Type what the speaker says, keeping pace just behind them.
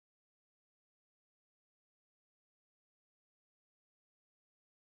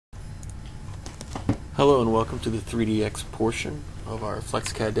Hello and welcome to the 3DX portion of our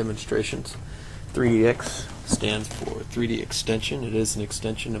FlexCAD demonstrations. 3DX stands for 3D extension. It is an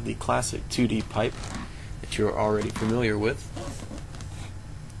extension of the classic 2D pipe that you're already familiar with.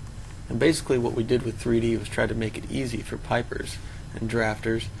 And basically what we did with 3D was try to make it easy for pipers and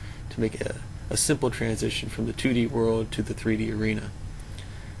drafters to make a simple transition from the 2D world to the 3D arena.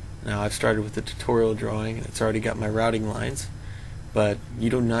 Now I've started with the tutorial drawing and it's already got my routing lines. But you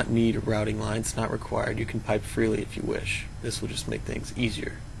do not need a routing line, it's not required. You can pipe freely if you wish. This will just make things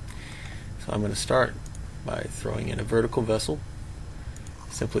easier. So I'm going to start by throwing in a vertical vessel.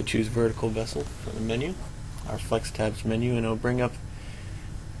 Simply choose vertical vessel from the menu, our Flex Tabs menu, and it'll bring up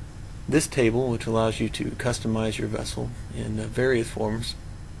this table which allows you to customize your vessel in various forms.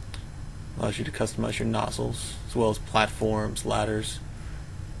 Allows you to customize your nozzles as well as platforms, ladders.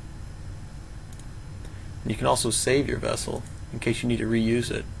 And you can also save your vessel in case you need to reuse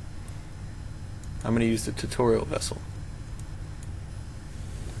it. I'm going to use the tutorial vessel.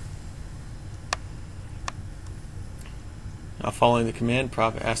 Now following the command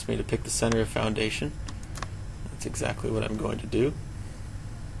prompt, it asked me to pick the center of foundation. That's exactly what I'm going to do.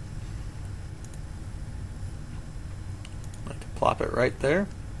 I like to plop it right there.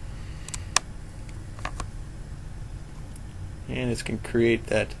 And it's going to create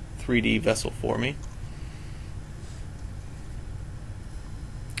that 3D vessel for me,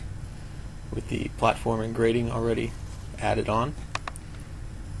 with the platform and grating already added on.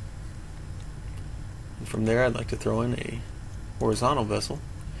 And from there I'd like to throw in a horizontal vessel,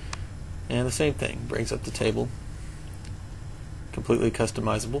 and the same thing, brings up the table, completely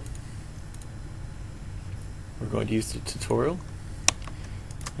customizable. We're going to use the tutorial,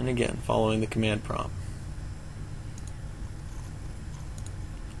 and again following the command prompt.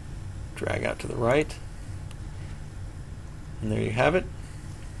 Drag out to the right, and there you have it.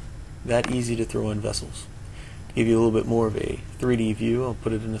 That easy to throw in vessels. To give you a little bit more of a 3D view, I'll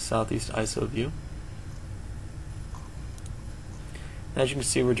put it in a southeast ISO view. As you can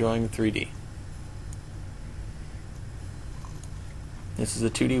see, we're drawing in 3D. This is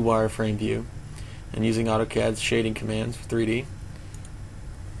a 2D wireframe view, and using AutoCAD's shading commands for 3D, you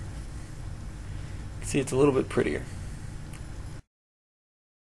can see it's a little bit prettier.